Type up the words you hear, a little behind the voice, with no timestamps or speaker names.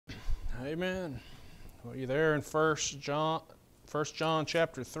Amen. Well, you there in First John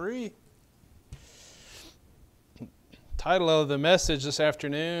chapter 3? Title of the message this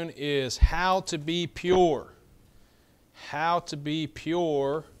afternoon is How to Be Pure. How to be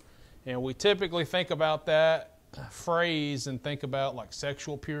pure. And we typically think about that phrase and think about like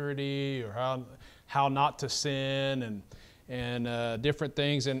sexual purity or how not to sin and different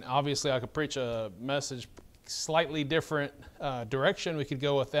things. And obviously I could preach a message slightly different direction. We could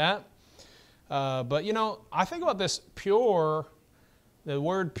go with that. But, you know, I think about this pure, the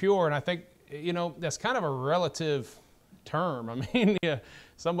word pure, and I think, you know, that's kind of a relative term. I mean, if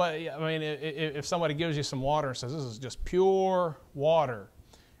somebody gives you some water and says, this is just pure water,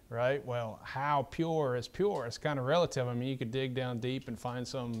 right? Well, how pure is pure? It's kind of relative. I mean, you could dig down deep and find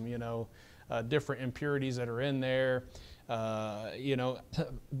some, you know, different impurities that are in there. You know,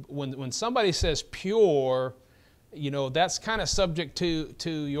 when somebody says pure, you know, that's kind of subject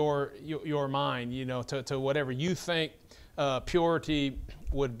to your mind, you know, to whatever you think purity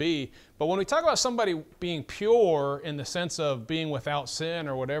would be. But when we talk about somebody being pure in the sense of being without sin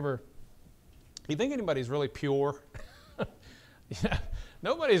or whatever, you think anybody's really pure? Yeah,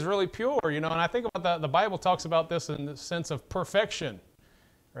 nobody's really pure, you know. And I think about that. The Bible talks about this in the sense of perfection,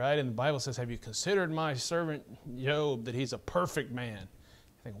 right? And the Bible says, have you considered my servant Job, that he's a perfect man?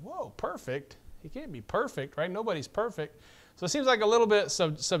 You think, whoa, perfect? He can't be perfect, right? Nobody's perfect. So it seems like a little bit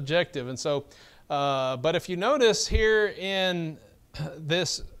subjective. And so, but if you notice here in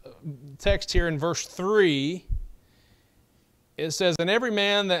this text here in verse 3, it says, and every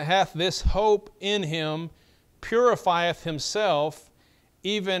man that hath this hope in him purifieth himself,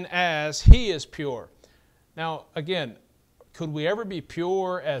 even as he is pure. Now, again, could we ever be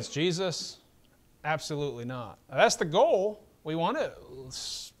pure as Jesus? Absolutely not. Now, that's the goal. We want to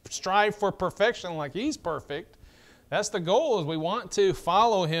strive for perfection like He's perfect. That's the goal, is we want to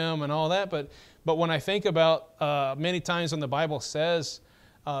follow Him and all that. But when I think about many times when the Bible says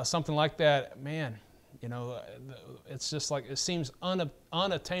something like that, man, you know, it's just like it seems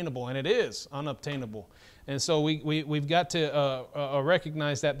unattainable, and it is unobtainable. And so we've got to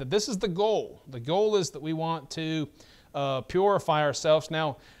recognize that this is the goal. The goal is that we want to purify ourselves.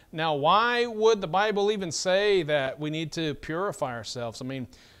 Now, why would the Bible even say that we need to purify ourselves? I mean,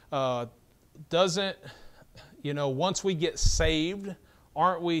 doesn't, you know, once we get saved,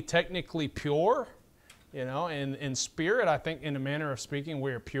 aren't we technically pure? You know, in spirit, I think in a manner of speaking,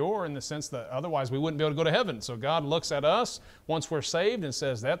 we're pure in the sense that otherwise we wouldn't be able to go to heaven. So God looks at us once we're saved and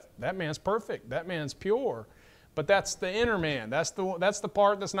says, that man's perfect, that man's pure. But that's the inner man. That's the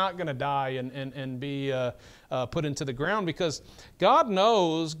part that's not going to die and be put into the ground, because God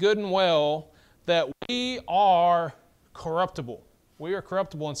knows good and well that we are corruptible. We are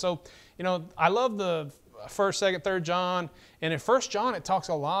corruptible. And so, you know, I love the 1st, 2nd, 3rd John. And in 1 John, it talks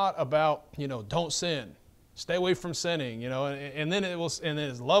a lot about, you know, don't sin. Stay away from sinning, you know. And then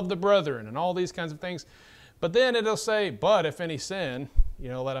it's love the brethren and all these kinds of things. But then it'll say, but if any sin, you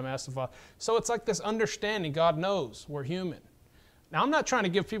know, let him ask the Father. So it's like this understanding. God knows we're human. Now, I'm not trying to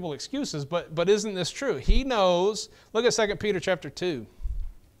give people excuses, but isn't this true? He knows. Look at 2 Peter chapter 2.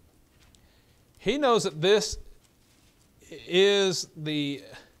 He knows that this is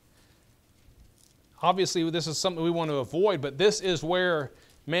obviously this is something we want to avoid, but this is where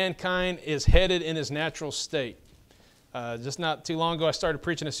mankind is headed in his natural state. Just not too long ago, I started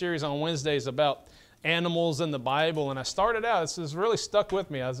preaching a series on Wednesdays about animals in the Bible, and I started out, this has really stuck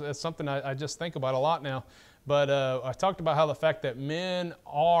with me. It's something I just think about a lot now. But I talked about how the fact that men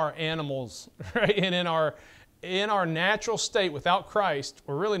are animals, right? And in our natural state without Christ,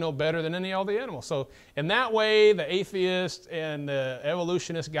 we're really no better than any other animal. So in that way, the atheist and the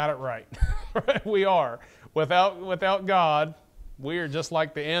evolutionist got it right. Right? We are. Without God, we are just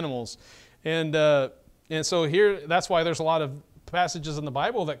like the animals. And so here, that's why there's a lot of passages in the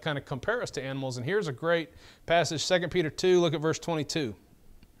Bible that kind of compare us to animals. And here's a great passage, 2 Peter 2, look at verse 22.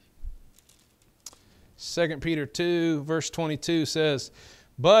 2 Peter 2, verse 22 says,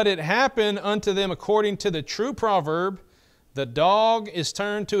 but it happened unto them according to the true proverb, the dog is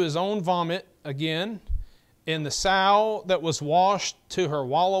turned to his own vomit again, and the sow that was washed to her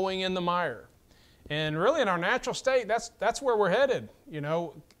wallowing in the mire. And really in our natural state, that's where we're headed. You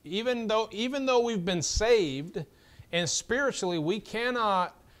know, even though we've been saved, and spiritually, we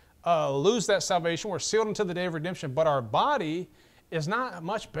cannot lose that salvation. We're sealed until the day of redemption. But our body is not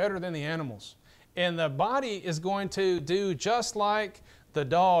much better than the animals. And the body is going to do just like the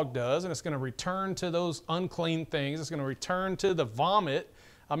dog does. And it's going to return to those unclean things. It's going to return to the vomit.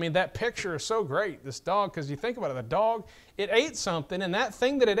 I mean, that picture is so great. This dog, because you think about it, the dog, it ate something. And that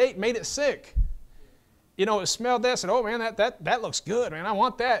thing that it ate made it sick. it smelled that, said, oh man, that looks good, man, I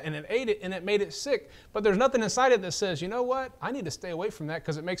want that, and it ate it, and it made it sick. But there's nothing inside it that says, you know what, I need to stay away from that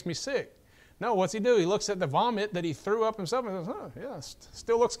because it makes me sick. No, what's he do? He looks at the vomit that he threw up himself and says, oh, yeah,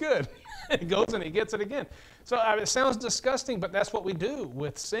 still looks good. He goes and he gets it again. So it sounds disgusting, but that's what we do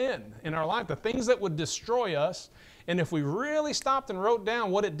with sin in our life. The things that would destroy us, and if we really stopped and wrote down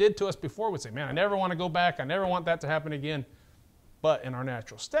what it did to us before, we'd say, man, I never want to go back. I never want that to happen again. But in our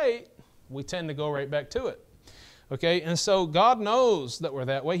natural state, we tend to go right back to it. Okay, and so God knows that we're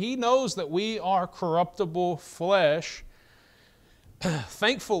that way. He knows that we are corruptible flesh.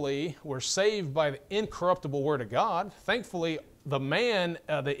 Thankfully, we're saved by the incorruptible Word of God. Thankfully,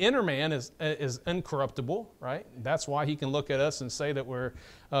 the inner man is incorruptible, right? That's why he can look at us and say that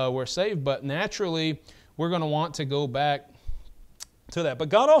we're saved. But naturally, we're going to want to go back to that. But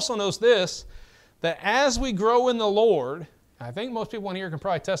God also knows this, that as we grow in the Lord, I think most people in here can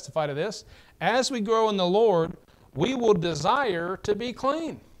probably testify to this, as we grow in the Lord, we will desire to be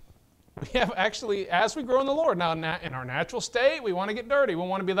clean. We have actually, as we grow in the Lord, now in our natural state, we want to get dirty. We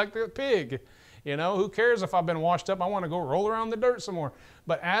want to be like the pig. Who cares if I've been washed up? I want to go roll around the dirt some more.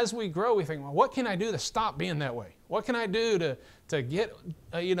 But as we grow, we think, well, what can I do to stop being that way? What can I do to get,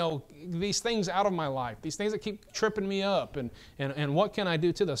 these things out of my life, these things that keep tripping me up, and what can I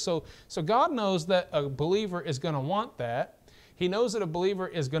do to this? So God knows that a believer is going to want that. He knows that a believer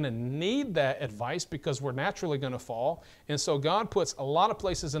is going to need that advice because we're naturally going to fall. And so God puts a lot of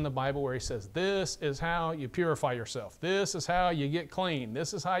places in the Bible where he says, this is how you purify yourself. This is how you get clean.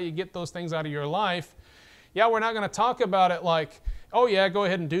 This is how you get those things out of your life. Yeah, we're not going to talk about it like, oh yeah, go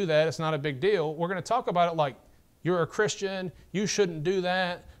ahead and do that. It's not a big deal. We're going to talk about it like, you're a Christian. You shouldn't do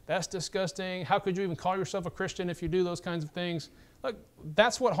that. That's disgusting. How could you even call yourself a Christian if you do those kinds of things? Look,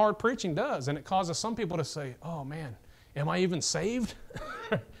 that's what hard preaching does. And it causes some people to say, oh man, am I even saved?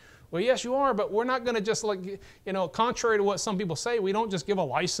 Well, yes, you are, but we're not going to just contrary to what some people say, we don't just give a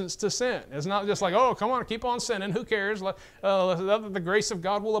license to sin. It's not just like, oh, come on, keep on sinning. Who cares? The grace of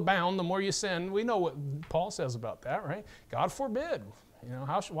God will abound the more you sin. We know what Paul says about that, right? God forbid.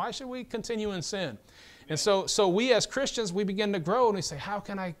 Why should we continue in sin? And so we as Christians, we begin to grow and we say, how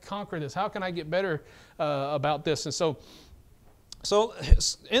can I conquer this? How can I get better about this? And so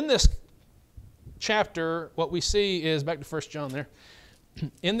in this chapter, what we see is, back to 1 John there,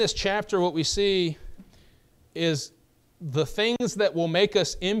 in this chapter what we see is the things that will make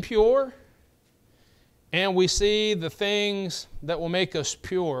us impure, and we see the things that will make us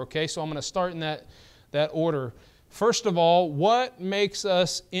pure. Okay, so I'm going to start in that order. First of all, what makes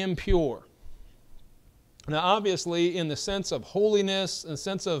us impure? Now obviously in the sense of holiness, in the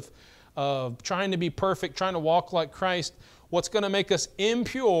sense of trying to be perfect, trying to walk like Christ, what's going to make us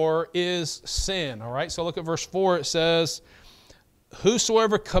impure is sin, all right? So look at verse 4. It says,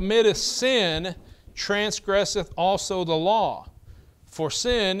 whosoever committeth sin transgresseth also the law. For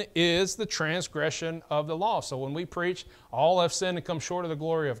sin is the transgression of the law. So when we preach, all have sinned and come short of the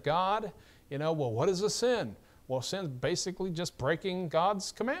glory of God, well, what is a sin? Well, sin is basically just breaking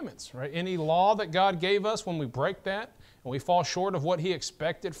God's commandments, right? Any law that God gave us, when we break that and we fall short of what He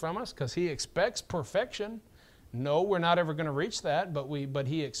expected from us, because He expects perfection. No, we're not ever going to reach that, but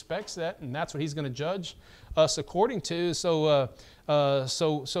He expects that, and that's what He's going to judge us according to. So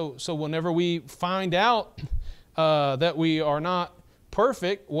whenever we find out that we are not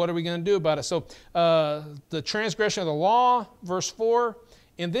perfect, what are we going to do about it? So the transgression of the law, verse 4,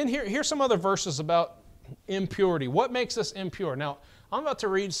 and then here's some other verses about impurity. What makes us impure? Now, I'm about to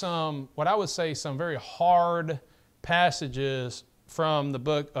read some very hard passages from the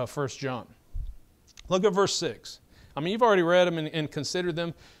book of 1 John. Look at verse 6. I mean, you've already read them and considered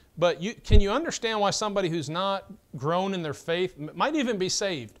them, but can you understand why somebody who's not grown in their faith, might even be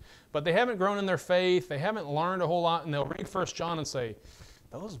saved, but they haven't grown in their faith, they haven't learned a whole lot, and they'll read 1 John and say,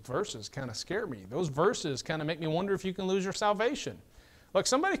 those verses kind of scare me. Those verses kind of make me wonder if you can lose your salvation. Look,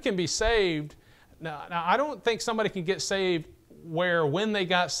 somebody can be saved. Now I don't think somebody can get saved where when they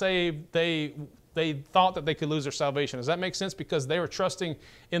got saved, they thought that they could lose their salvation. Does that make sense? Because they were trusting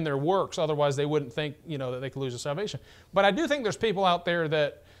in their works. Otherwise, they wouldn't think, that they could lose their salvation. But I do think there's people out there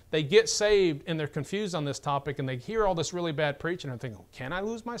that they get saved and they're confused on this topic and they hear all this really bad preaching and think, oh, can I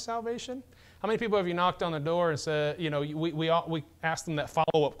lose my salvation? How many people have you knocked on the door and said, we ask them that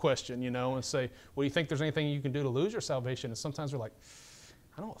follow-up question, and say, well, do you think there's anything you can do to lose your salvation? And sometimes we're like,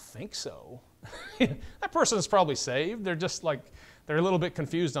 I don't think so. That person is probably saved. They're just they're a little bit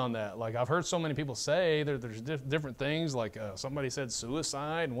confused on that. Like I've heard so many people say there's different things, like somebody said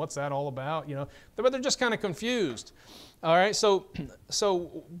suicide and what's that all about, but they're just kind of confused. All right, so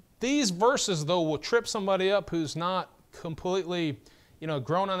these verses though will trip somebody up who's not completely,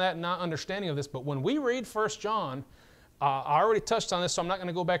 grown on that not understanding of this. But when we read 1 John, I already touched on this, so I'm not going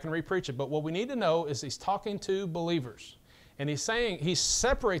to go back and repreach it. But what we need to know is he's talking to believers. And he's saying, he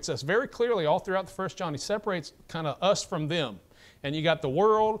separates us very clearly all throughout the 1 John. He separates kind of us from them. And you got the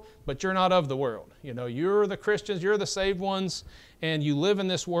world, but you're not of the world. You're the Christians, you're the saved ones, and you live in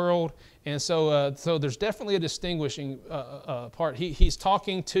this world. And so there's definitely a distinguishing part. He's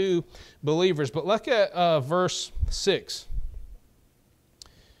talking to believers. But look at verse 6.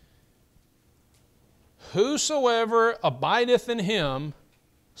 Whosoever abideth in him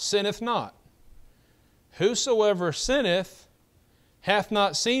sinneth not. Whosoever sinneth hath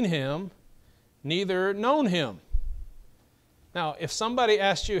not seen him, neither known him. Now, if somebody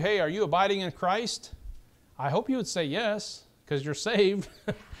asked you, hey, are you abiding in Christ? I hope you would say yes, because you're saved.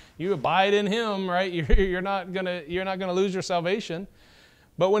 You abide in him, right? You're not gonna lose your salvation.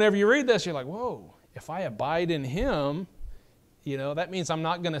 But whenever you read this, you're like, whoa, if I abide in him, that means I'm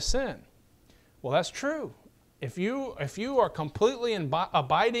not going to sin. Well, that's true. If you are completely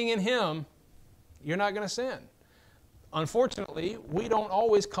abiding in him, you're not going to sin. Unfortunately, we don't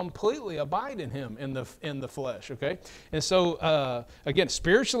always completely abide in him in the flesh, okay? And so, again,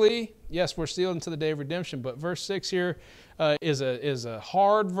 spiritually, yes, we're sealed unto the day of redemption, but verse 6 here is a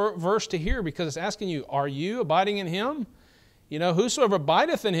hard verse to hear, because it's asking you, are you abiding in him? Whosoever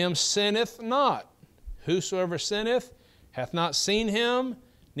abideth in him sinneth not. Whosoever sinneth hath not seen him,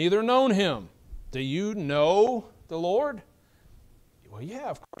 neither known him. Do you know the Lord? Well, yeah,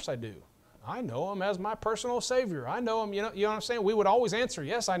 of course I do. I know him as my personal Savior. I know him, you know what I'm saying? We would always answer,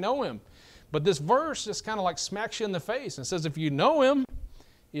 yes, I know him. But this verse just kind of like smacks you in the face and says, if you know him,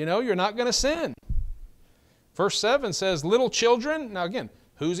 you're not going to sin. Verse 7 says, little children. Now again,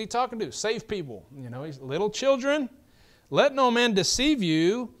 who's he talking to? Saved people. He's little children. Let no man deceive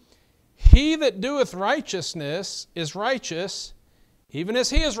you. He that doeth righteousness is righteous, even as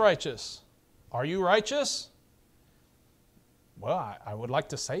he is righteous. Are you righteous? Well, I would like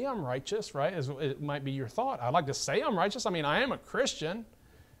to say I'm righteous, right? It might be your thought. I'd like to say I'm righteous. I mean, I am a Christian,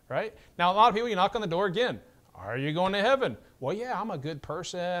 right? Now, a lot of people, you knock on the door again. Are you going to heaven? Well, yeah, I'm a good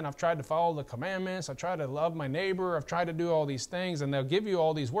person. I've tried to follow the commandments. I've tried to love my neighbor. I've tried to do all these things, and they'll give you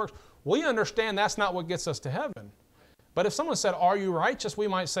all these works. We understand that's not what gets us to heaven. But if someone said, are you righteous? We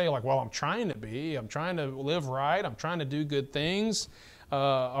might say, like, well, I'm trying to be. I'm trying to live right. I'm trying to do good things.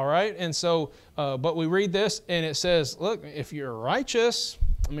 All right, and so, but we read this, and it says, look, if you're righteous,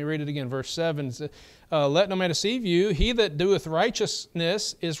 let me read it again, verse 7, let no man deceive you. He that doeth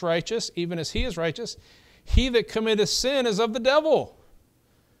righteousness is righteous, even as he is righteous. He that committeth sin is of the devil.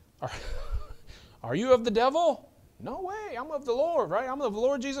 Are you of the devil? No way, I'm of the Lord, right? I'm of the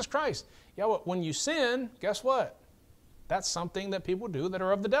Lord Jesus Christ. Yeah, well, when you sin, guess what? That's something that people do that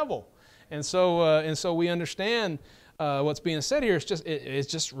are of the devil. And so we understand what's being said here.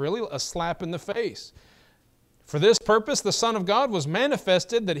 It's just really a slap in the face. For this purpose, the Son of God was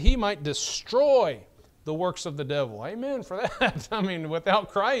manifested that he might destroy the works of the devil. Amen for that. I mean, without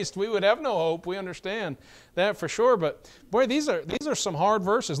Christ, we would have no hope. We understand that for sure. But boy, these are some hard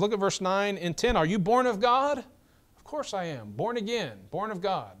verses. Look at verse 9 and 10. Are you born of God? Of course I am. Born again. Born of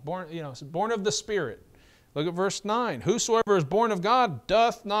God. Born of the Spirit. Look at verse 9. Whosoever is born of God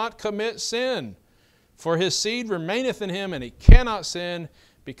doth not commit sin. For his seed remaineth in him, and he cannot sin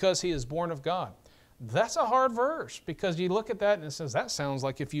because he is born of God. That's a hard verse, because you look at that and it says, that sounds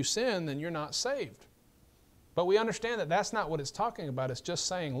like if you sin, then you're not saved. But we understand that that's not what it's talking about. It's just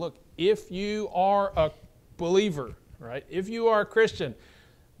saying, look, if you are a believer, right? If you are a Christian,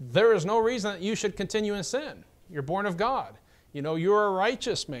 there is no reason that you should continue in sin. You're born of God. You're a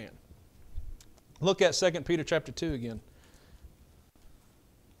righteous man. Look at 2 Peter chapter 2 again.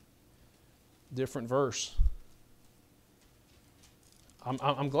 Different verse.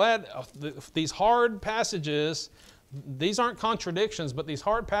 I'm glad these hard passages, these aren't contradictions, but these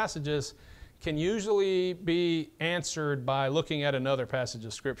hard passages can usually be answered by looking at another passage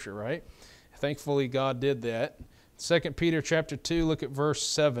of Scripture, right? Thankfully, God did that. 2 Peter chapter 2, look at verse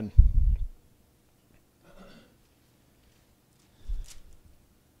 7.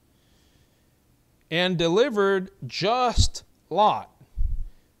 And delivered just Lot.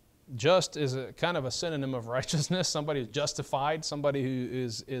 Just is a kind of a synonym of righteousness. Somebody who's justified, somebody who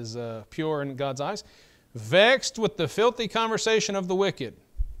is pure in God's eyes. Vexed with the filthy conversation of the wicked.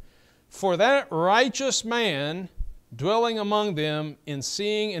 For that righteous man, dwelling among them in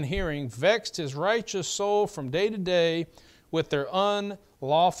seeing and hearing, vexed his righteous soul from day to day with their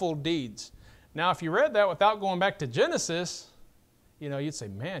unlawful deeds. Now, if you read that without going back to Genesis, you'd say,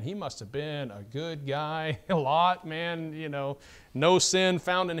 man, he must have been a good guy, Lot, man, no sin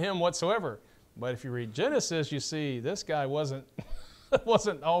found in him whatsoever. But if you read Genesis, you see this guy wasn't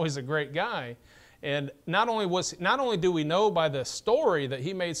wasn't always a great guy. And not only do we know by the story that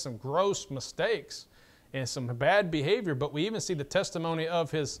he made some gross mistakes and some bad behavior, but we even see the testimony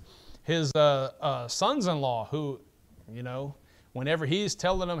of his sons-in-law who, you know, whenever he's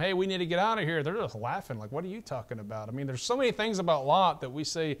telling them, hey, we need to get out of here, they're just laughing like, what are you talking about? I mean, there's so many things about Lot that we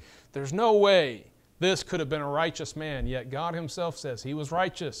say, there's no way this could have been a righteous man, yet God himself says he was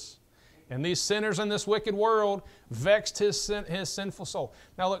righteous. And these sinners in this wicked world vexed his sinful soul.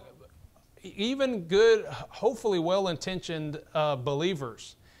 Now look, even good, hopefully well-intentioned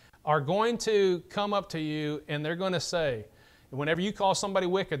believers are going to come up to you and they're going to say, whenever you call somebody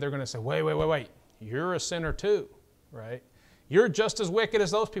wicked, they're going to say, wait, you're a sinner too, right? You're just as wicked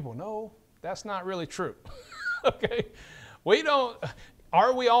as those people. No, that's not really true. Okay?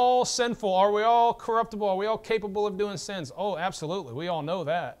 Are we all sinful? Are we all corruptible? Are we all capable of doing sins? Oh, absolutely. We all know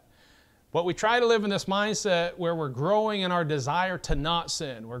that. But we try to live in this mindset where we're growing in our desire to not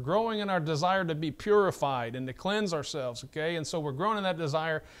sin. We're growing in our desire to be purified and to cleanse ourselves, okay? And so we're growing in that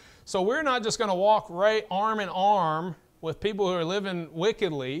desire. So we're not just going to walk right arm in arm with people who are living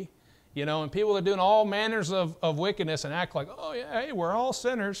wickedly, you know, and people are doing all manners of wickedness and act like, oh, yeah, hey, we're all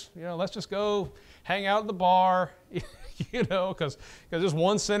sinners. You know, let's just go hang out at the bar, you know, because there's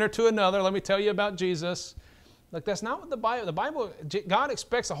one sinner to another. Let me tell you about Jesus. Look, that's not what the Bible, God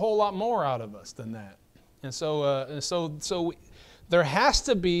expects a whole lot more out of us than that. And so there has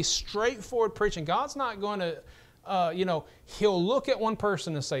to be straightforward preaching. God's not going to, you know, he'll look at one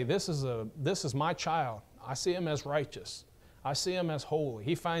person and say, this is my child. I see him as righteous. I see him as holy.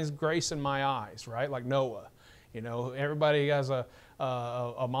 He finds grace in my eyes, right? Like Noah. You know, everybody has a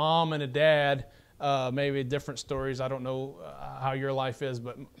mom and a dad. Maybe different stories. I don't know how your life is,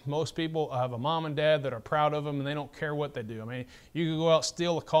 but most people have a mom and dad that are proud of them and they don't care what they do. I mean, you could go out,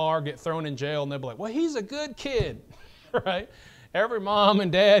 steal a car, get thrown in jail, and they'll be like, well, he's a good kid, right? Every mom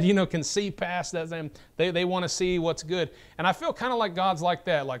and dad, you know, can see past that. They want to see what's good. And I feel kind of like God's like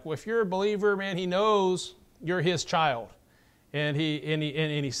that. Like, if you're a believer, man, he knows you're his child. And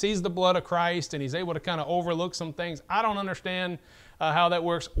he sees the blood of Christ, and he's able to kind of overlook some things. I don't understand how that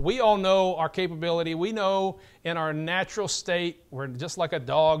works. We all know our capability. We know in our natural state, we're just like a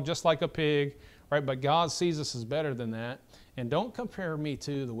dog, just like a pig, right? But God sees us as better than that. And don't compare me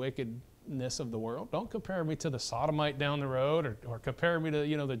to the wickedness of the world. Don't compare me to the sodomite down the road, or compare me to,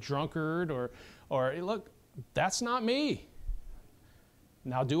 you know, the drunkard, or look, that's not me.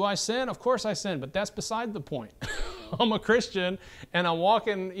 Now, do I sin? Of course I sin, but that's beside the point. I'm a Christian, and I'm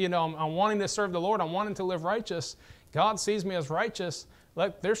walking, you know, I'm wanting to serve the Lord. I'm wanting to live righteous. God sees me as righteous.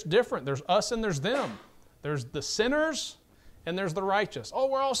 Like, there's different. There's us and there's them. There's the sinners and there's the righteous. Oh,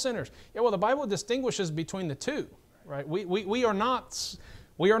 we're all sinners. Yeah, well, the Bible distinguishes between the two, right? We are not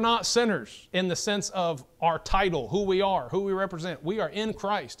sinners in the sense of our title, who we are, who we represent. We are in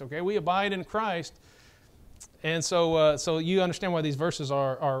Christ, okay? We abide in Christ. And so you understand why these verses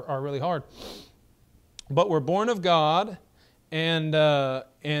are really hard. But we're born of God, and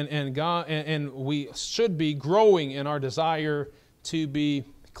we should be growing in our desire to be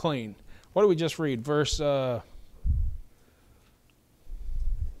clean. What did we just read? Verse. What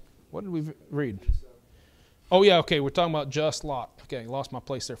did we read? Oh yeah, okay. We're talking about just Lot. Okay, lost my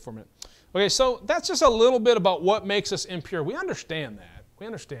place there for a minute. Okay, so that's just a little bit about what makes us impure. We understand that.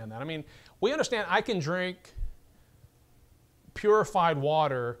 I mean, we understand I can drink purified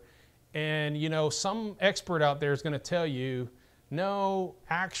water, and you know, some expert out there is going to tell you, no,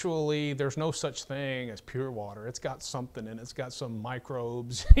 actually, there's no such thing as pure water. It's got something in it. It's got some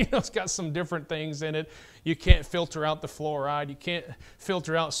microbes. You know, it's got some different things in it. You can't filter out the fluoride. You can't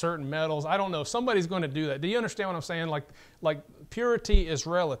filter out certain metals. I don't know. Somebody's going to do that. Do you understand what I'm saying? Like purity is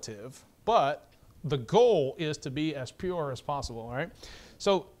relative, but the goal is to be as pure as possible, all right?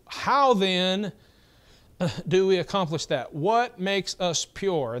 So how then do we accomplish that? What makes us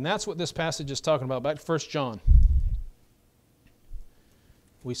pure? And that's what this passage is talking about. Back to 1 John.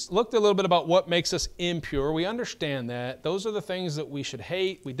 We looked a little bit about what makes us impure. We understand that. Those are the things that we should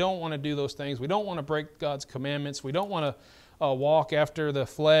hate. We don't want to do those things. We don't want to break God's commandments. We don't want to walk after the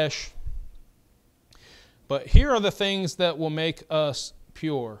flesh. But here are the things that will make us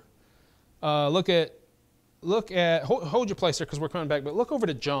pure. Hold your place there because we're coming back, but look over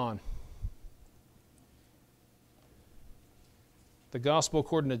to John. The Gospel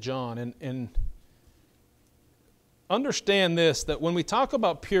according to John. And understand this, that when we talk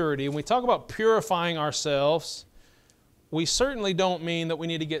about purity, when we talk about purifying ourselves, we certainly don't mean that we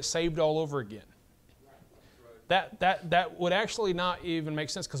need to get saved all over again. That would actually not even make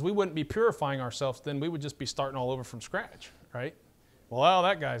sense, because we wouldn't be purifying ourselves, then we would just be starting all over from scratch, right? Well,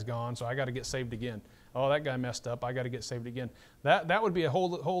 that guy's gone, so I got to get saved again. oh, that guy messed up, I got to get saved again. That would be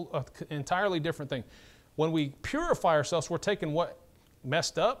a entirely different thing. When we purify ourselves, we're taking what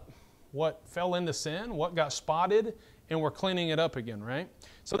messed up, what fell into sin, what got spotted, and we're cleaning it up again, right?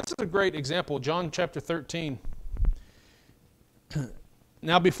 So this is a great example. John chapter 13.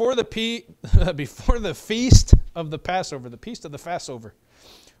 Now before the feast of the Passover,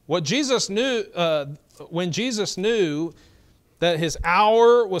 what Jesus knew, when Jesus knew that his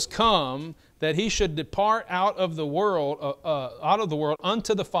hour was come, that he should depart out of the world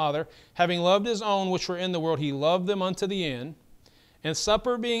unto the Father, having loved his own which were in the world, he loved them unto the end. And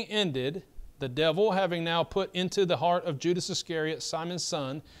supper being ended, the devil having now put into the heart of Judas Iscariot, Simon's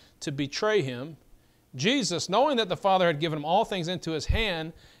son, to betray him, Jesus, knowing that the Father had given him all things into his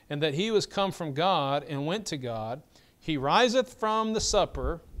hand, and that he was come from God and went to God, he riseth from the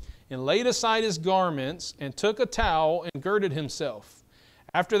supper, and laid aside his garments, and took a towel, and girded himself.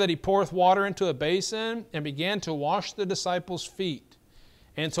 After that he poureth water into a basin, and began to wash the disciples' feet,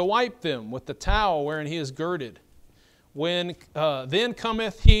 and to wipe them with the towel wherein he is girded. Then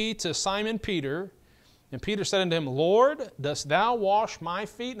cometh he to Simon Peter, and Peter said unto him, Lord, dost thou wash my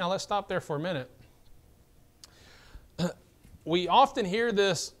feet? Now let's stop there for a minute. We often hear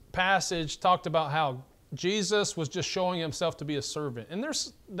this passage talked about how Jesus was just showing himself to be a servant. And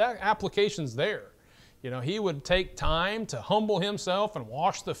there's that application's there. You know, he would take time to humble himself and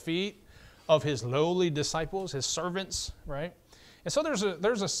wash the feet of his lowly disciples, his servants, right? And so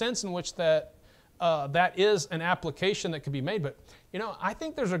there's a sense in which that is an application that could be made. But, you know, I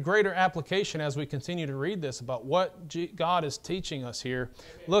think there's a greater application as we continue to read this about what God is teaching us here.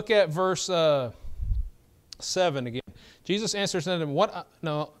 Look at verse 7 again. Jesus answers unto him,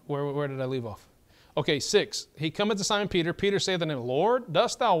 where did I leave off? Okay, 6. He cometh to Simon Peter. Peter saith unto him, Lord,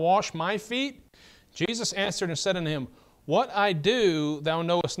 dost thou wash my feet? Jesus answered and said unto him, What I do thou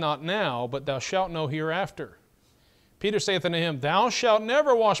knowest not now, but thou shalt know hereafter. Peter saith unto him, Thou shalt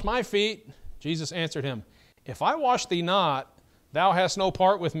never wash my feet. Jesus answered him, If I wash thee not, thou hast no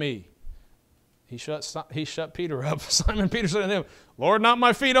part with me. He shut Peter up. Simon Peter said unto him, Lord, not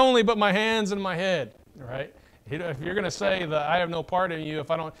my feet only, but my hands and my head. Right? If you're going to say that I have no part in you,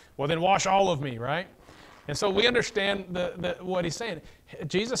 if I don't, well, then wash all of me, right? And so we understand what he's saying.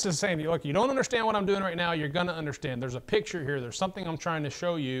 Jesus is saying, look, you don't understand what I'm doing right now, you're going to understand. There's a picture here. There's something I'm trying to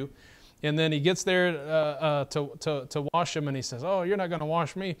show you. And then he gets there to wash him, and he says, oh, you're not going to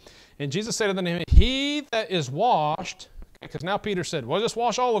wash me. And Jesus said to him, he that is washed, because now Peter said, well, just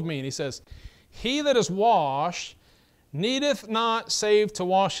wash all of me. And he says, he that is washed needeth not save to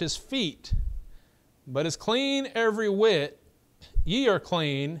wash his feet, but is clean every whit. Ye are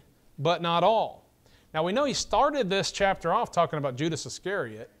clean, but not all. Now we know he started this chapter off talking about Judas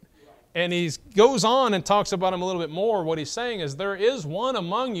Iscariot, and he goes on and talks about him a little bit more. What he's saying is there is one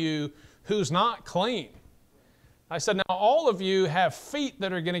among you who's not clean. I said, now all of you have feet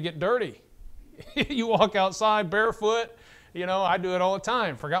that are going to get dirty. You walk outside barefoot. You know, I do it all the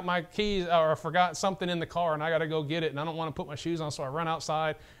time. Forgot my keys or I forgot something in the car and I got to go get it and I don't want to put my shoes on, so I run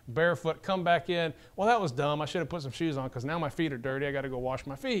outside barefoot, come back in. Well, that was dumb. I should have put some shoes on because now my feet are dirty. I got to go wash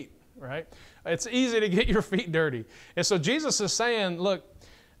my feet, right? It's easy to get your feet dirty. And so Jesus is saying, look,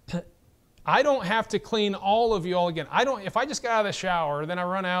 I don't have to clean all of you all again. If I just got out of the shower, then I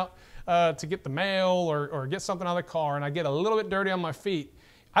run out to get the mail or get something out of the car and I get a little bit dirty on my feet,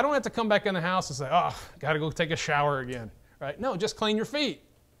 I don't have to come back in the house and say, oh, got to go take a shower again. Right? No, just clean your feet.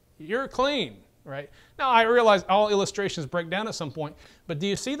 You're clean, right? Now, I realize all illustrations break down at some point, but do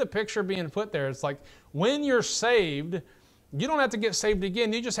you see the picture being put there? It's like when you're saved, you don't have to get saved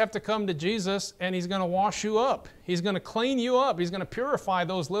again. You just have to come to Jesus and He's going to wash you up. He's going to clean you up. He's going to purify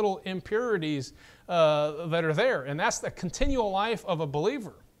those little impurities that are there, and that's the continual life of a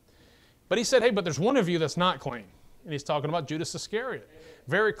believer. But He said, hey, but there's one of you that's not clean, and He's talking about Judas Iscariot,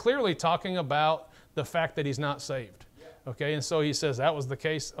 very clearly talking about the fact that he's not saved. Okay, and so he says that was the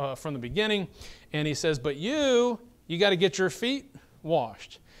case from the beginning. And he says, but you got to get your feet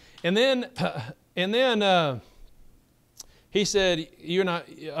washed. And then he said, you're not,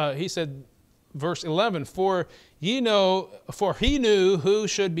 he said, verse 11, for he knew who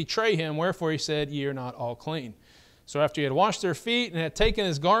should betray him, wherefore he said, ye are not all clean. So after he had washed their feet and had taken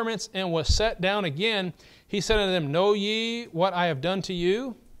his garments and was set down again, he said unto them, know ye what I have done to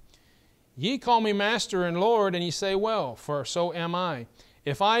you? Ye call me Master and Lord, and ye say, well, for so am I.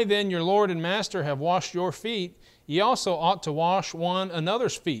 If I then, your Lord and Master, have washed your feet, ye also ought to wash one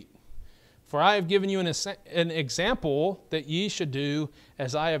another's feet. For I have given you an example that ye should do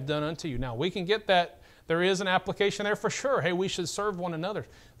as I have done unto you. Now, we can get that. There is an application there for sure. Hey, we should serve one another.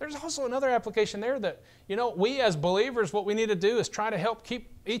 There's also another application there that, you know, we as believers, what we need to do is try to help keep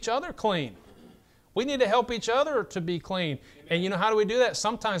each other clean. We need to help each other to be clean. Amen. And you know, how do we do that?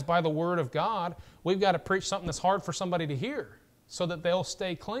 Sometimes by the Word of God. We've got to preach something that's hard for somebody to hear so that they'll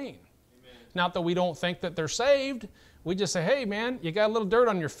stay clean. Amen. Not that we don't think that they're saved. We just say, hey, man, you got a little dirt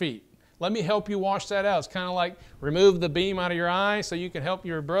on your feet. Let me help you wash that out. It's kind of like remove the beam out of your eye so you can help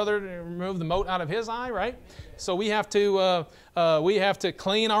your brother to remove the mote out of his eye, right? So we have to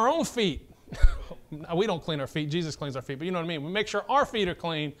clean our own feet. We don't clean our feet. Jesus cleans our feet. But you know what I mean? We make sure our feet are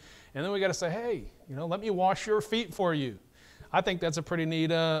clean. And then we got to say, hey, you know, let me wash your feet for you. I think that's a pretty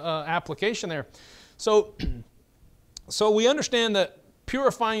neat application there. So we understand that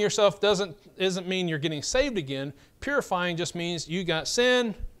purifying yourself doesn't mean you're getting saved again. Purifying just means you got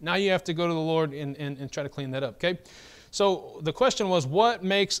sin. Now you have to go to the Lord and try to clean that up, okay? So the question was, what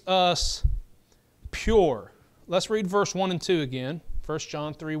makes us pure? Let's read verse 1 and 2 again. 1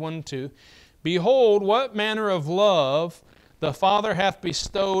 John 3, 1 and 2. Behold, what manner of love the Father hath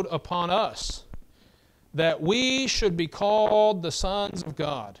bestowed upon us, that we should be called the sons of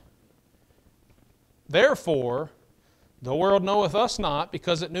God. Therefore, the world knoweth us not,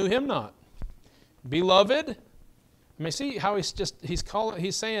 because it knew him not. Beloved, I mean, see how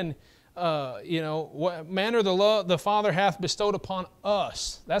he's saying, you know, what manner the love the Father hath bestowed upon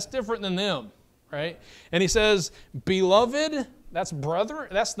us. That's different than them, right? And he says, beloved, that's brother.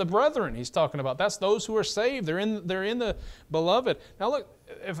 That's the brethren he's talking about. That's those who are saved. They're in the beloved. Now look,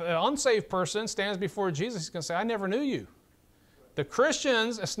 if an unsaved person stands before Jesus, he's going to say, I never knew you. The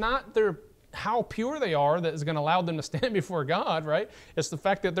Christians, it's not how pure they are that is going to allow them to stand before God, right? It's the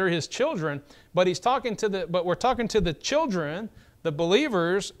fact that they're his children. But we're talking to the children, the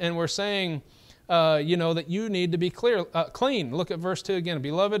believers, and we're saying, you know, that you need to be clean. Look at verse 2 again.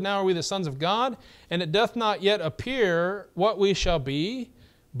 Beloved, now are we the sons of God, and it doth not yet appear what we shall be,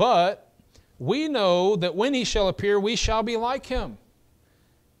 but we know that when he shall appear, we shall be like him.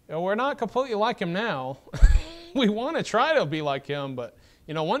 You know, we're not completely like him now. We want to try to be like him, but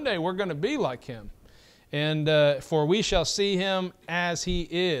you know, one day we're going to be like him. And for we shall see him as he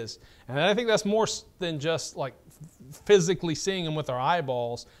is. And I think that's more than just like physically seeing him with our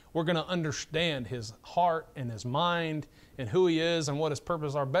eyeballs. We're going to understand his heart and his mind and who he is and what his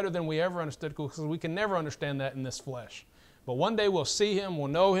purposes are better than we ever understood, because we can never understand that in this flesh. But one day we'll see him, we'll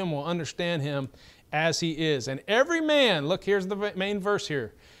know him, we'll understand him as he is. And every man, look, here's the main verse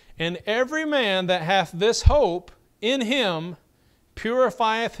here. And every man that hath this hope in him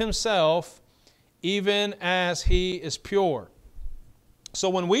purifieth himself, even as he is pure. So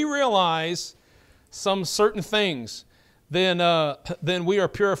when we realize some certain things, then we are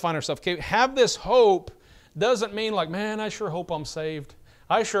purifying ourselves. Okay, have this hope doesn't mean like, man, I sure hope I'm saved.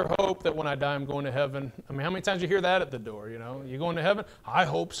 I sure hope that when I die I'm going to heaven. I mean, how many times you hear that at the door, you know? You going to heaven? I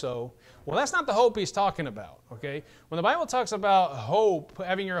hope so. Well, that's not the hope he's talking about, okay? When the Bible talks about hope,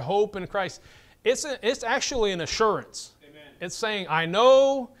 having your hope in Christ, it's actually an assurance. Amen. It's saying, I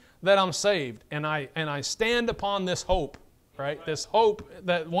know that I'm saved, and I stand upon this hope, right? This hope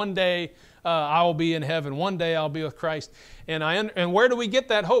that one day I will be in heaven. One day I'll be with Christ. And where do we get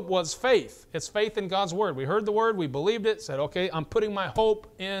that hope? Well, it's faith. It's faith in God's Word. We heard the Word, we believed it, said, okay, I'm putting my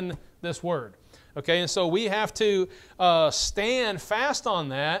hope in this Word. Okay, and so we have to stand fast on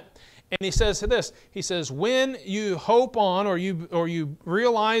that. And he says this, he says, when you hope on or you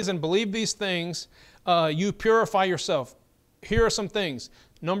realize and believe these things, you purify yourself. Here are some things.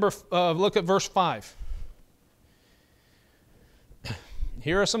 Look at verse 5.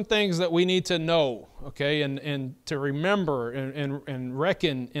 Here are some things that we need to know, okay, and to remember and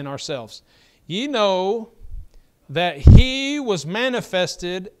reckon in ourselves. Ye know that he was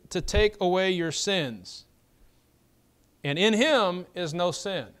manifested to take away your sins, and in him is no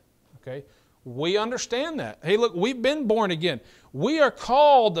sin. Okay, we understand that. Hey, look, we've been born again. We are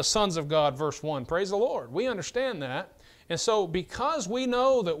called the sons of God, verse 1. Praise the Lord. We understand that. And so because we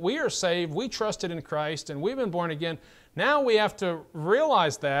know that we are saved, we trusted in Christ, and we've been born again, now we have to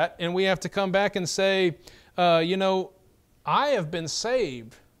realize that, and we have to come back and say, you know, I have been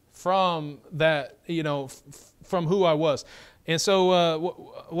saved from that, you know, from who I was. And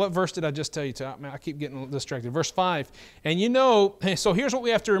so what verse did I just tell you to? I keep getting distracted. Verse 5. And you know, so here's what we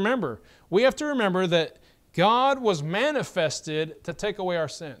have to remember. We have to remember that God was manifested to take away our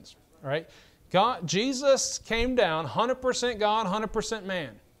sins, right? Jesus came down, 100% God, 100%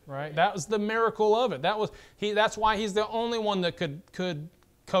 man, right? That was the miracle of it. That's why He's the only one that could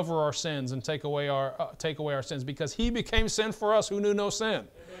cover our sins and take away our sins, because He became sin for us who knew no sin.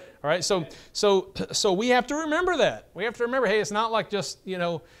 All right, so we have to remember that. We have to remember, hey, it's not like just, you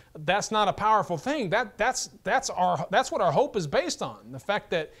know, that's not a powerful thing. That's what our hope is based on. The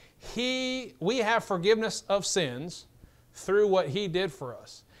fact that we have forgiveness of sins through what He did for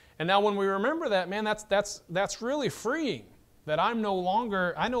us. And now when we remember that, man, that's really freeing, that I no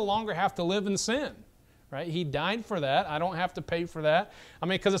longer have to live in sin. Right? He died for that. I don't have to pay for that. I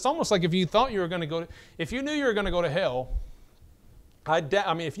mean, because it's almost like if you thought you were going to go, if you knew you were going to go to hell,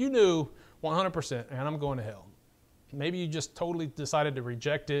 if you knew 100%, and I'm going to hell, maybe you just totally decided to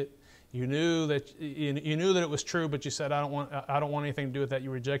reject it. You knew that it was true, but you said, I don't want anything to do with that. You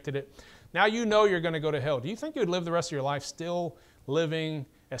rejected it. Now you know you're going to go to hell. Do you think you would live the rest of your life still living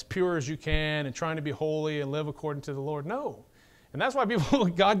as pure as you can and trying to be holy and live according to the Lord? No. And that's why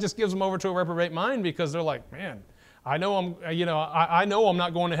God just gives them over to a reprobate mind, because they're like, man, I know I'm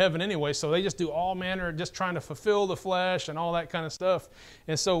not going to heaven anyway. So they just do all manner of just trying to fulfill the flesh and all that kind of stuff.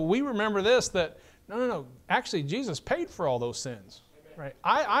 And so we remember this, that no. Actually, Jesus paid for all those sins. Right?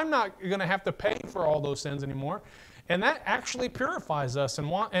 I'm not going to have to pay for all those sins anymore. And that actually purifies us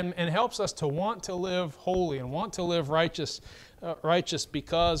and helps us to want to live holy and want to live righteous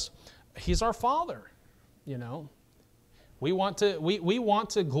because He's our Father, you know. We want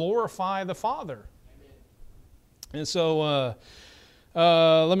to glorify the Father. Amen. And so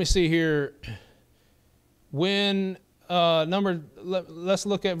let me see here. Let's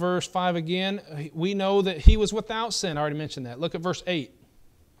look at verse 5 again. We know that He was without sin. I already mentioned that. Look at verse 8.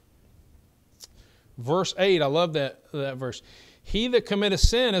 Verse 8, I love that verse. He that committeth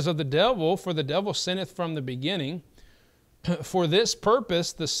sin is of the devil, for the devil sinneth from the beginning. For this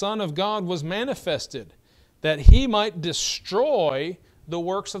purpose the Son of God was manifested, that He might destroy the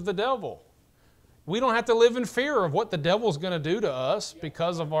works of the devil. We don't have to live in fear of what the devil's going to do to us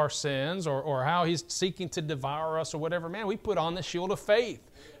because of our sins or how he's seeking to devour us or whatever. Man, we put on the shield of faith.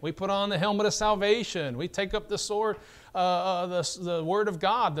 We put on the helmet of salvation. We take up the sword, the Word of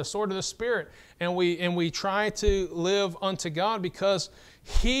God, the sword of the Spirit, and we try to live unto God because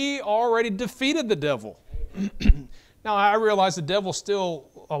He already defeated the devil. Now, I realize the devil's still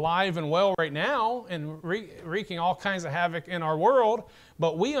alive and well right now and wreaking all kinds of havoc in our world,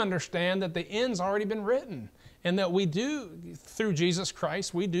 but we understand that the end's already been written and that we do, through Jesus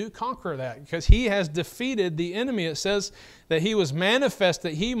Christ, we do conquer that because He has defeated the enemy. It says that He was manifest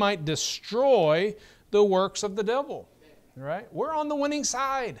that He might destroy the works of the devil. Right? We're on the winning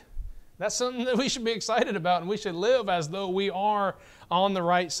side. That's something that we should be excited about, and we should live as though we are on the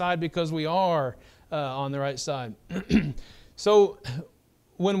right side because we are on the right side. So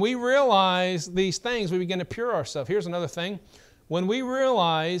when we realize these things, we begin to pure ourselves. Here's another thing. When we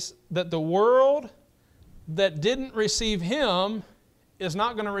realize that the world that didn't receive Him is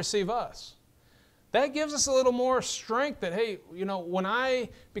not going to receive us, that gives us a little more strength that, hey, you know,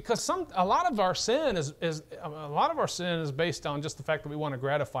 because a lot of our sin is based on just the fact that we want to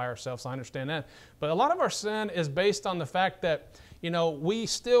gratify ourselves. I understand that. But a lot of our sin is based on the fact that, you know, we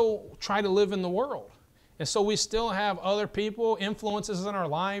still try to live in the world. And so we still have other people, influences in our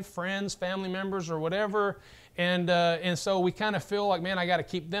life, friends, family members, or whatever. And so we kind of feel like, man, I got to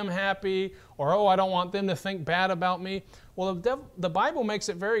keep them happy, or, oh, I don't want them to think bad about me. Well, the Bible makes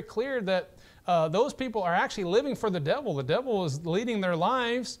it very clear that those people are actually living for the devil. The devil is leading their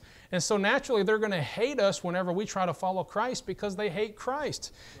lives. And so naturally, they're going to hate us whenever we try to follow Christ because they hate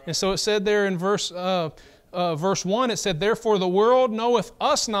Christ. Right. And so it said there in verse 1, it said, therefore the world knoweth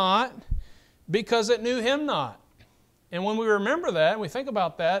us not, because it knew Him not. And when we remember that and we think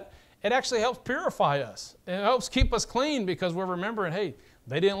about that, it actually helps purify us. It helps keep us clean because we're remembering, hey,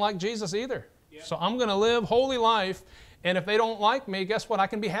 they didn't like Jesus either. Yeah. So I'm going to live holy life. And if they don't like me, guess what? I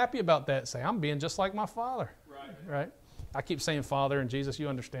can be happy about that. Say, I'm being just like my Father. Right? I keep saying Father and Jesus. You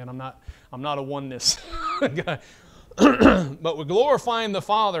understand. I'm not a oneness guy. But we're glorifying the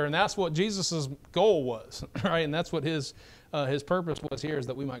Father, and that's what Jesus' goal was. Right? And that's what His purpose was here, is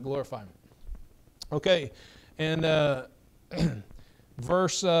that we might glorify Him. Okay, and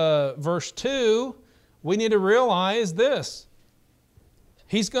verse 2, we need to realize this.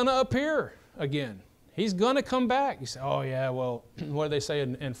 He's going to appear again. He's going to come back. You say, oh yeah, well, what do they say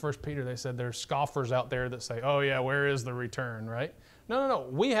in 1 Peter? They said there's scoffers out there that say, oh yeah, where is the return, right? No.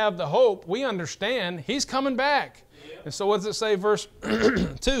 We have the hope. We understand He's coming back. Yeah. And so what does it say, verse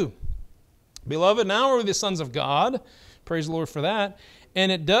 2? Beloved, now are we the sons of God. Praise the Lord for that. And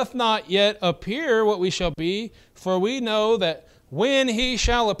it doth not yet appear what we shall be, for we know that when He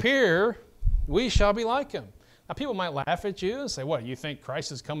shall appear, we shall be like Him. Now, people might laugh at you and say, what, you think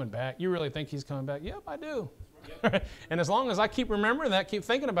Christ is coming back? You really think He's coming back? Yep, I do. Yep. And as long as I keep remembering that, keep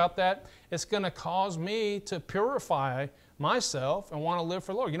thinking about that, it's going to cause me to purify myself and want to live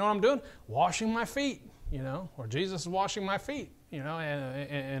for the Lord. You know what I'm doing? Washing my feet, you know, or Jesus is washing my feet, you know,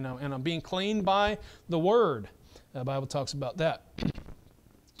 and I'm being cleaned by the Word. The Bible talks about that.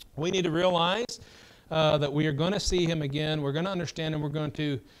 We need to realize that we are going to see Him again. We're going to understand, and we're going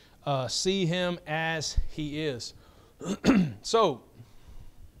to see Him as He is. So,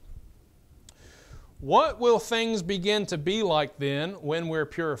 what will things begin to be like then when we're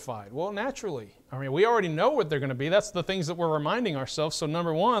purified? Well, naturally. I mean, we already know what they're going to be. That's the things that we're reminding ourselves. So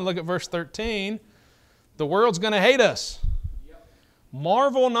number one, look at verse 13. The world's going to hate us. Yep.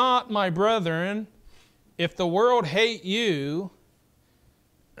 Marvel not, my brethren, if the world hate you.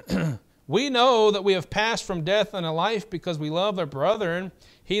 We know that we have passed from death unto life because we love our brethren.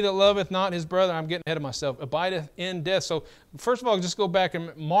 He that loveth not his brother, I'm getting ahead of myself, abideth in death. So first of all, just go back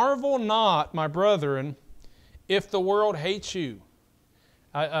and marvel not, my brethren, if the world hates you.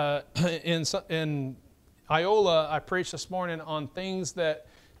 In Iola, I preached this morning on things that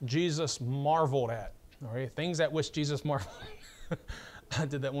Jesus marveled at. All right, things at which Jesus marveled. I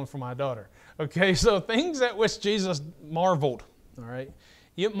did that one for my daughter. Okay, so things at which Jesus marveled. All right,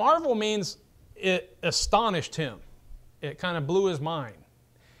 marvel means it astonished him. It kind of blew his mind.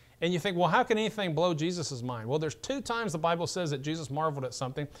 And you think, well, how can anything blow Jesus' mind? Well, there's 2 times the Bible says that Jesus marveled at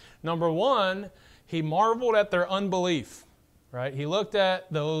something. Number one, He marveled at their unbelief. Right? He looked at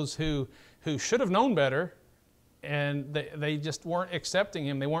those who should have known better, and they just weren't accepting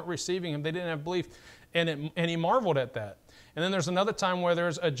Him. They weren't receiving Him. They didn't have belief, and He marveled at that. And then there's another time where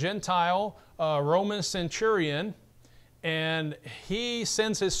there's a Gentile Roman centurion, and he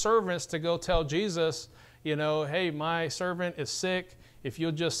sends his servants to go tell Jesus, hey, my servant is sick. If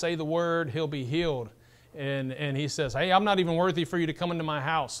you'll just say the word, he'll be healed. And he says, hey, I'm not even worthy for you to come into my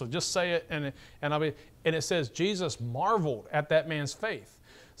house, so just say it, and I'll be. And it says Jesus marveled at that man's faith.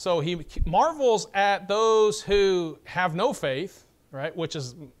 So He marvels at those who have no faith, right? Which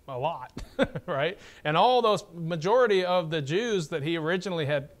is a lot, right? And all those majority of the Jews that He originally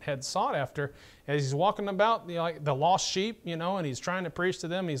had sought after, as He's walking about like the lost sheep, and He's trying to preach to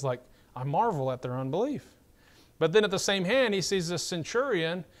them. He's like, I marvel at their unbelief. But then at the same hand, He sees this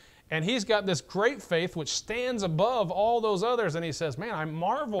centurion. And he's got this great faith which stands above all those others. And he says, man, I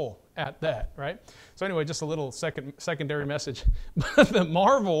marvel at that, right? So anyway, just a little secondary message. But the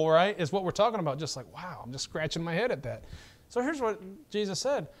marvel, right, is what we're talking about. Just like, wow, I'm just scratching my head at that. So here's what Jesus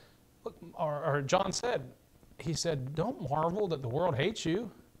said, or John said. He said, don't marvel that the world hates you.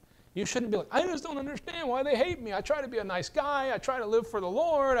 You shouldn't be like, I just don't understand why they hate me. I try to be a nice guy. I try to live for the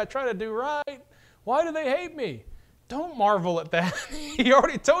Lord. I try to do right. Why do they hate me? Don't marvel at that. He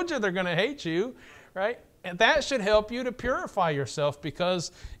already told you they're going to hate you, right? And that should help you to purify yourself,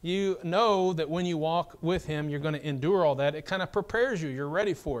 because you know that when you walk with Him, you're going to endure all that. It kind of prepares you. You're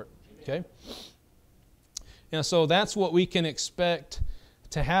ready for it, okay? And so that's what we can expect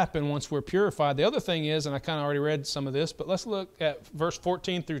to happen once we're purified. The other thing is, and I kind of already read some of this, but let's look at verse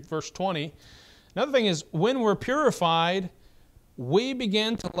 14 through verse 20. Another thing is, when we're purified, we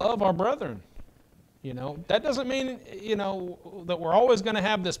begin to love our brethren. That doesn't mean, that we're always going to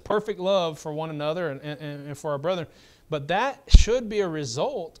have this perfect love for one another and for our brethren. But that should be a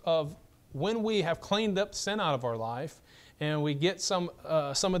result of when we have cleaned up sin out of our life and we get some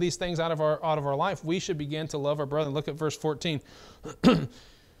of these things out of our life, we should begin to love our brethren. Look at verse 14.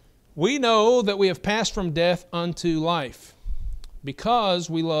 We know that we have passed from death unto life because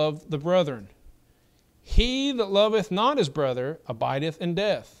we love the brethren. He that loveth not his brother abideth in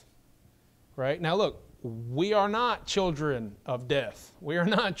death. Right? Now look, we are not children of death. We are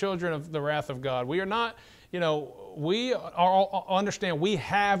not children of the wrath of God. We are not, we understand we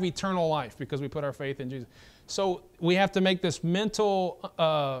have eternal life because we put our faith in Jesus. So we have to make this mental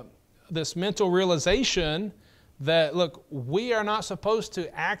realization that, look, we are not supposed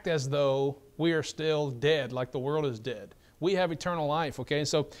to act as though we are still dead, like the world is dead. We have eternal life, okay?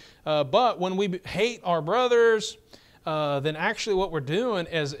 So, but when we hate our brothers, then actually what we're doing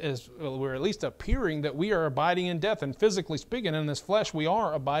is we're at least appearing that we are abiding in death. And physically speaking, in this flesh, we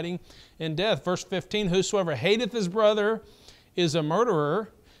are abiding in death. Verse 15, whosoever hateth his brother is a murderer.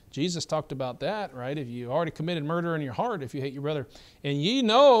 Jesus talked about that, right? If you already committed murder in your heart, if you hate your brother. And ye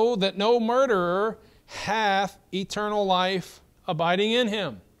know that no murderer hath eternal life abiding in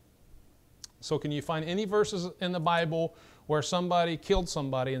him. So can you find any verses in the Bible where somebody killed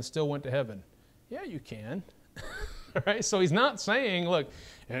somebody and still went to heaven? Yeah, you can. Right? So he's not saying, look,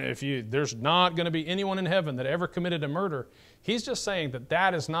 there's not going to be anyone in heaven that ever committed a murder. He's just saying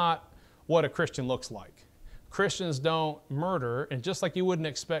that is not what a Christian looks like. Christians don't murder, and just like you wouldn't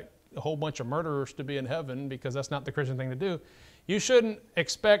expect a whole bunch of murderers to be in heaven because that's not the Christian thing to do, you shouldn't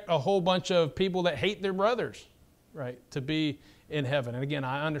expect a whole bunch of people that hate their brothers, right, to be in heaven. And again,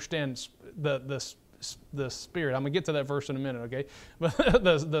 I understand the spirit. I'm going to get to that verse in a minute, okay? But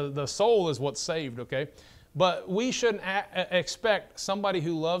the soul is what's saved, okay? But we shouldn't expect somebody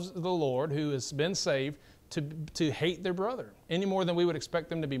who loves the Lord, who has been saved, to hate their brother any more than we would expect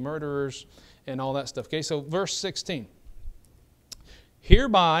them to be murderers and all that stuff. Okay, so verse 16.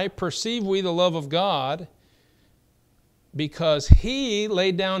 Hereby perceive we the love of God, because He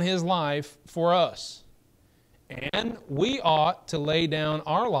laid down His life for us, and we ought to lay down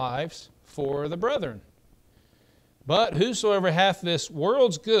our lives for the brethren. But whosoever hath this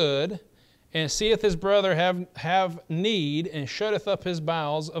world's good, and seeth his brother have need, and shutteth up his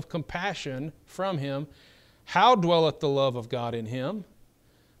bowels of compassion from him, how dwelleth the love of God in him?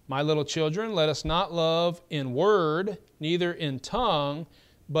 My little children, let us not love in word, neither in tongue,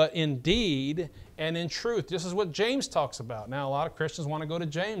 but in deed and in truth. This is what James talks about. Now, a lot of Christians want to go to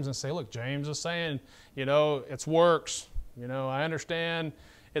James and say, look, James is saying, it's works. I understand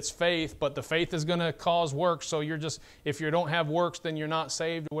it's faith, but the faith is going to cause works. So if you don't have works, then you're not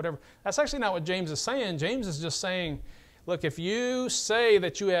saved or whatever. That's actually not what James is saying. James is just saying, look, if you say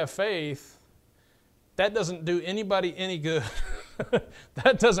that you have faith, that doesn't do anybody any good.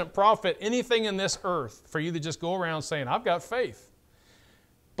 That doesn't profit anything in this earth for you to just go around saying, I've got faith.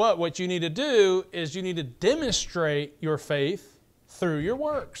 But what you need to do is you need to demonstrate your faith through your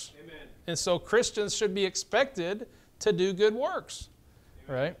works. Amen. And so Christians should be expected to do good works.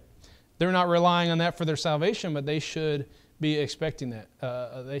 Right? They're not relying on that for their salvation, but they should be expecting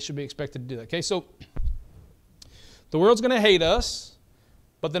that. They should be expected to do that. Okay, so the world's going to hate us,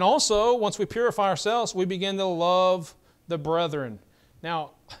 but then also, once we purify ourselves, we begin to love the brethren.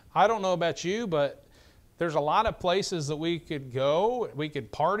 Now, I don't know about you, but there's a lot of places that we could go. We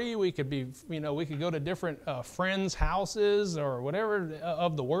could party. We could we could go to different friends' houses or whatever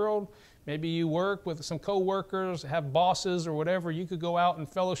of the world. Maybe you work with some co-workers, have bosses or whatever. You could go out and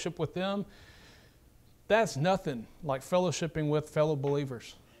fellowship with them. That's nothing like fellowshipping with fellow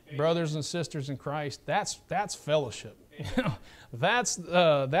believers, brothers and sisters in Christ. That's fellowship.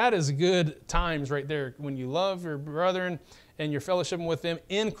 That is good times right there. When you love your brethren and you're fellowshipping with them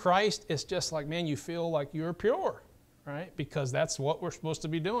in Christ, it's just like, man, you feel like you're pure, right? Because that's what we're supposed to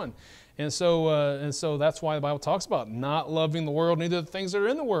be doing. And so that's why the Bible talks about not loving the world, neither the things that are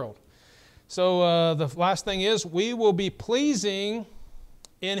in the world. So the last thing is, we will be pleasing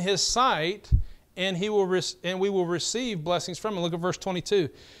in His sight, and we will receive blessings from Him. Look at verse 22.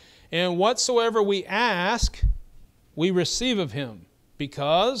 And whatsoever we ask, we receive of Him,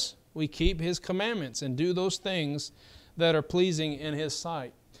 because we keep His commandments and do those things that are pleasing in His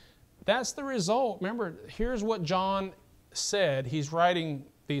sight. That's the result. Remember, here's what John said he's writing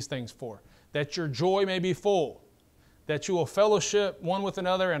these things for. That your joy may be full. That you will fellowship one with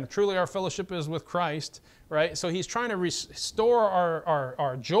another, and truly our fellowship is with Christ, right? So he's trying to restore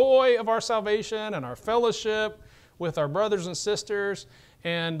our joy of our salvation and our fellowship with our brothers and sisters,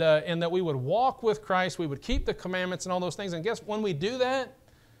 and that we would walk with Christ, we would keep the commandments and all those things. And guess when we do that,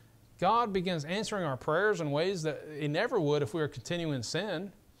 God begins answering our prayers in ways that He never would if we were continuing in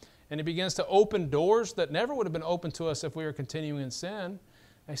sin. And He begins to open doors that never would have been open to us if we were continuing in sin.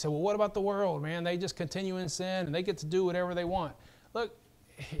 They say, well, what about the world, man? They just continue in sin and they get to do whatever they want. Look,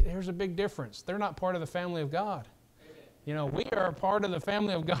 there's a big difference. They're not part of the family of God. We are part of the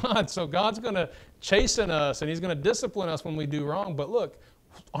family of God, so God's going to chasten us and He's going to discipline us when we do wrong. But look,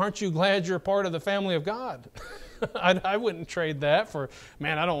 aren't you glad you're part of the family of God? I wouldn't trade that for,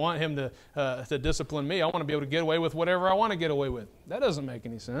 man, I don't want Him to discipline me. I want to be able to get away with whatever I want to get away with. That doesn't make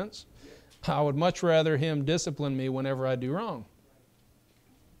any sense. I would much rather Him discipline me whenever I do wrong.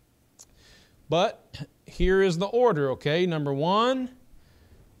 But here is the order, okay? Number one,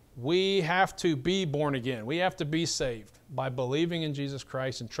 we have to be born again. We have to be saved by believing in Jesus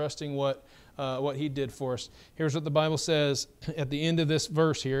Christ and trusting what He did for us. Here's what the Bible says at the end of this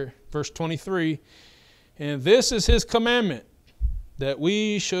verse here, verse 23. And this is His commandment, that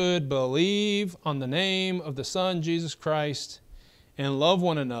we should believe on the name of the Son, Jesus Christ, and love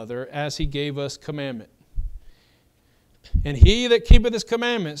one another as He gave us commandment. And he that keepeth His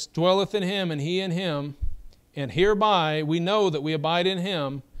commandments dwelleth in Him, and He in him. And hereby we know that we abide in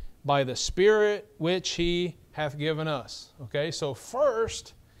Him, by the Spirit which He hath given us. Okay, so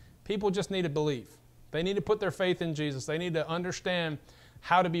first, people just need to believe. They need to put their faith in Jesus. They need to understand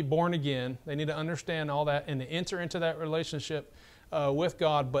how to be born again. They need to understand all that and to enter into that relationship with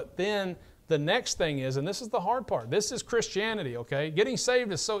God. But then the next thing is, and this is the hard part, this is Christianity, okay? Getting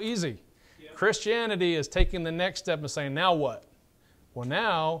saved is so easy. Christianity is taking the next step and saying, now what? Well,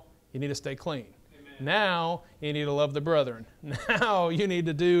 now you need to stay clean. Amen. Now you need to love the brethren. Now you need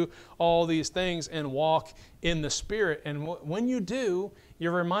to do all these things and walk in the Spirit. And when you do,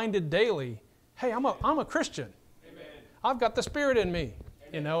 you're reminded daily, hey, I'm a Christian. Amen. I've got the Spirit in me.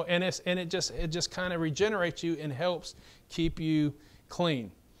 Amen. And it just kind of regenerates you and helps keep you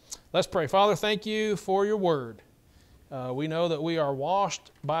clean. Let's pray. Father, thank you for your word. We know that we are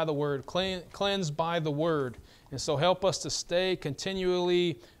washed by the word, cleansed by the word. And so help us to stay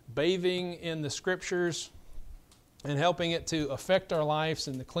continually bathing in the scriptures and helping it to affect our lives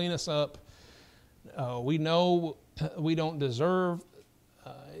and to clean us up. We know we don't deserve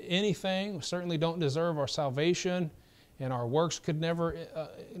anything. We certainly don't deserve our salvation, and our works could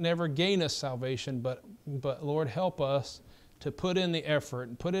never gain us salvation. But Lord, help us to put in the effort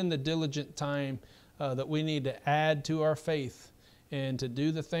and put in the diligent time that we need to add to our faith and to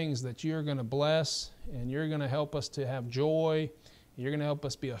do the things that you're going to bless, and you're going to help us to have joy. You're going to help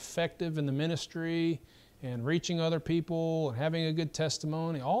us be effective in the ministry and reaching other people and having a good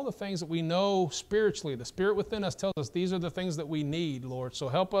testimony. All the things that we know spiritually, the Spirit within us tells us these are the things that we need, Lord. So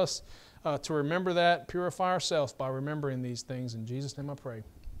help us to remember that, purify ourselves by remembering these things. In Jesus' name I pray.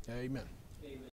 Amen.